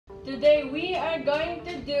Today we are going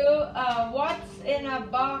to do a what's in a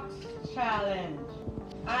box challenge.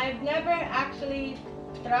 I've never actually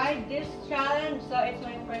tried this challenge, so it's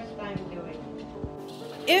my first time doing it.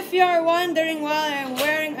 If you're wondering why I'm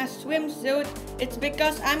wearing a swimsuit, it's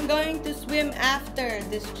because I'm going to swim after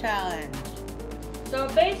this challenge. So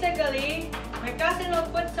basically, my cousin will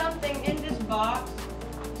put something in this box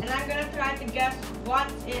and I'm gonna try to guess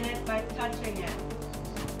what's in it by touching it.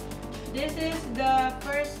 This is the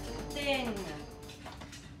first thing.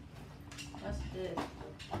 What's this?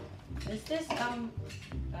 Is this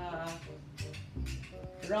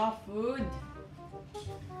raw food?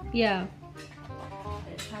 Yeah.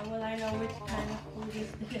 How will I know which kind of food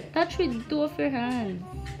is this? Touch with 2 of your hands.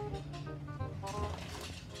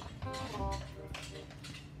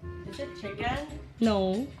 Is it chicken?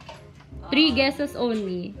 No. 3 guesses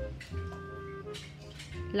only.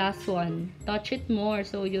 Last one. Touch it more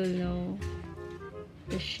so you'll know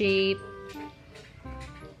the shape.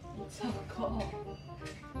 It's so cold.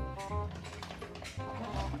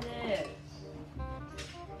 What's this?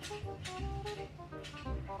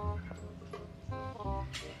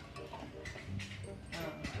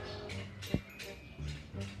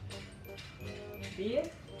 Beef?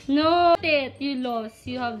 No! It. You lost.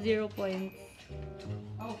 You have 0 points.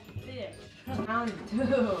 Oh, fish. Round 2.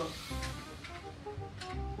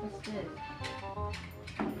 What's this?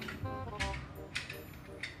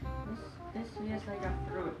 This feels like a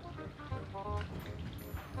fruit.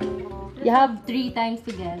 You have 3 times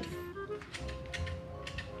to guess.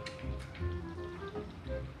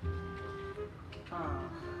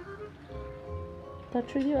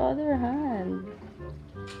 Touch with your other hand.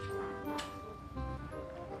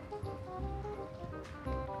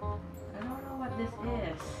 I don't know what this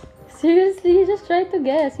is. Seriously, just try to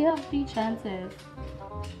guess. You have 3 chances.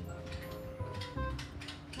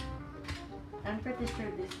 I'm pretty sure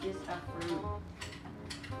this is a fruit.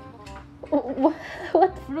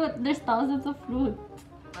 What fruit? There's thousands of fruit.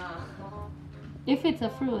 If it's a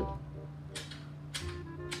fruit.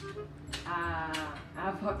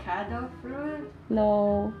 Avocado fruit?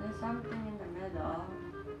 No. There's something in the middle.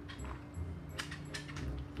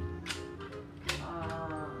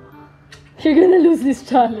 You're gonna lose this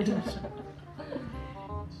challenge.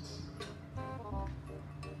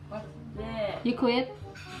 What's this? You quit?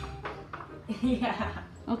 Yeah.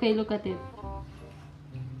 Okay, look at it.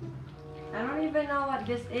 I don't even know what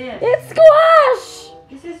this is. It's squash!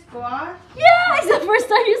 This is squash? Yeah! It's the first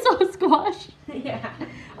time you saw squash. Yeah.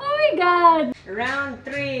 Oh my god! Round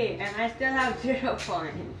 3, and I still have 0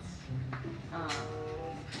 points.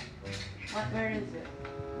 Where is it?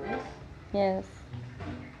 This? Yes.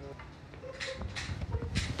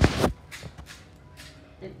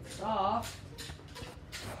 It's soft.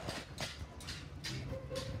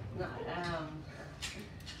 No, I don't know.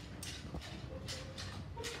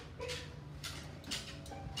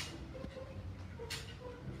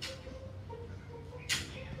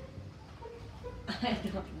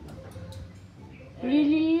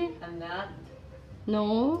 Really? A nut?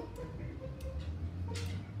 No.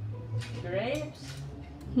 Grapes?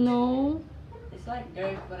 No. It's like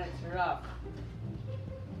grapes, but it's rough.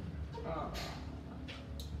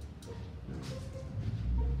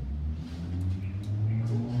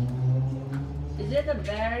 Is it a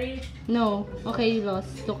berry? No. Okay, you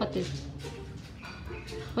lost. Look at it.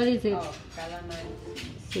 What is it? Oh,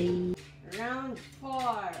 calamansi. Say. Round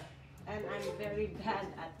 4. And I'm very bad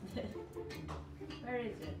at this. Where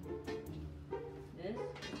is it? This? Is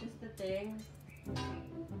this the thing? It's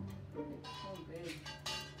so big.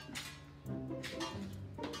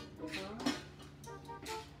 Huh?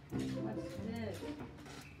 What's this?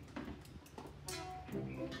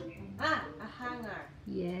 Ah! A hanger.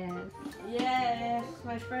 Yes. Yes!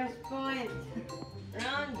 My first point.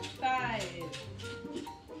 Round 5.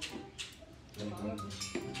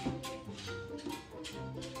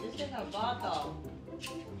 This is a bottle.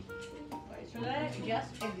 Wait, should I guess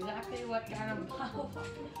exactly what kind of bottle?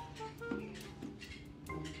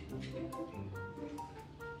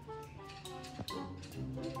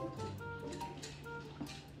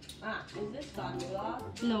 Is this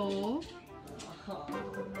sunglass? No. Oh.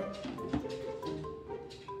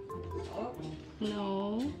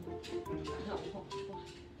 No.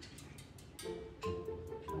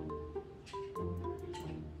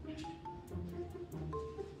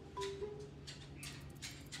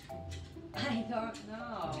 I don't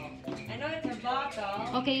know. I know it's a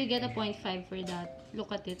bottle. Okay, you get a 0.5 for that.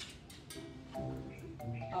 Look at it.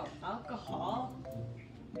 Oh, alcohol.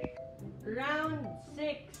 Round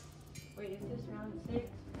 6. Wait, is this round 6?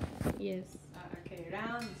 Yes. Okay,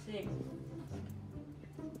 round 6.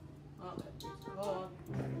 Oh, it's cold.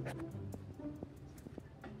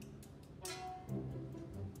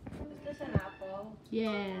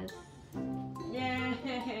 Yes.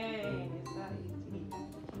 Yay! So easy.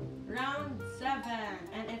 Round 7.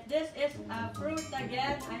 And if this is a fruit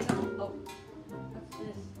again, I don't. Oh, what's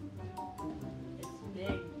this? It's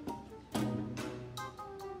big.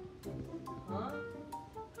 Huh?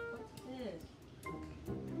 What's this?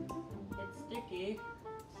 It's sticky.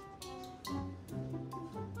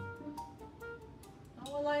 How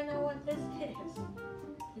will I know what this is?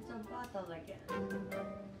 It's a bottle again.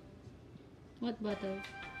 What bottle?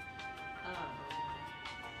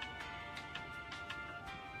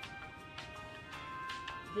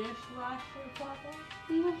 Dishwasher bottle?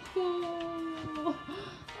 No.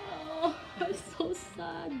 Oh, I'm so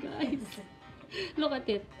sad, guys. Look at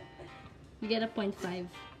it. You get a 0.5.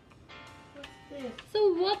 What's this? It's a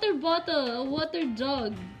water bottle, a water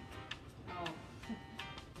jug. Oh.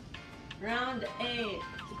 Round 8.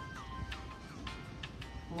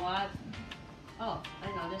 What? Oh, I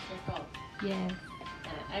know this is called. Yes.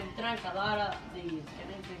 I've drank a lot of these. Can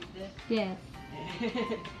I drink this? Yes.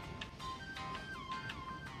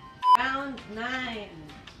 Round 9.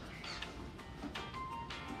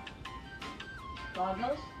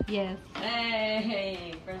 Goggles? Yes.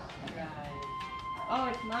 Hey, first try. Oh,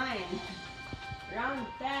 it's mine. Round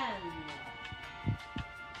 10.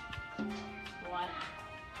 What?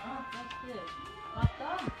 Oh, what's this? Hot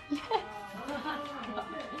dog?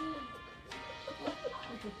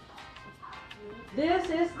 This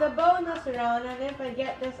is the bonus round, and if I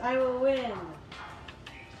get this, I will win.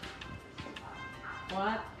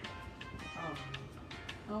 What? Oh,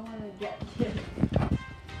 I want to get this.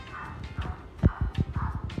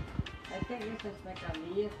 I think this is like a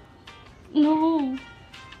leaf. No.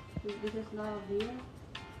 This is not a leaf.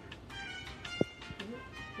 Is it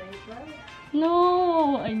paper?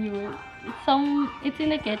 No. I knew it. It's in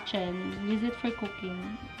the kitchen. Use it for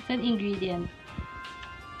cooking. It's an ingredient.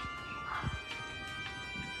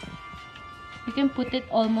 You can put it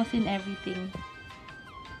almost in everything.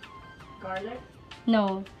 Garlic?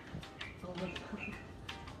 No. Oh my god.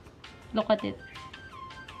 Look at it.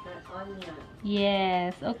 An onion.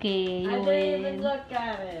 Yes. Okay. I You didn't even win. look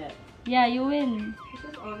at it. Yeah, you win.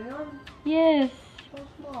 This is onion? Yes. So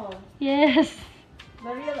small. Yes.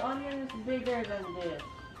 The real onion is bigger than this.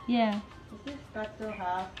 Yeah. Is this cut to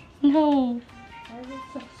half? No. Why is it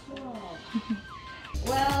so small?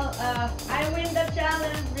 Well, I win the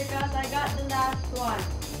challenge because I got the last one.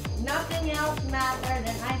 Nothing else mattered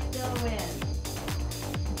and I still win.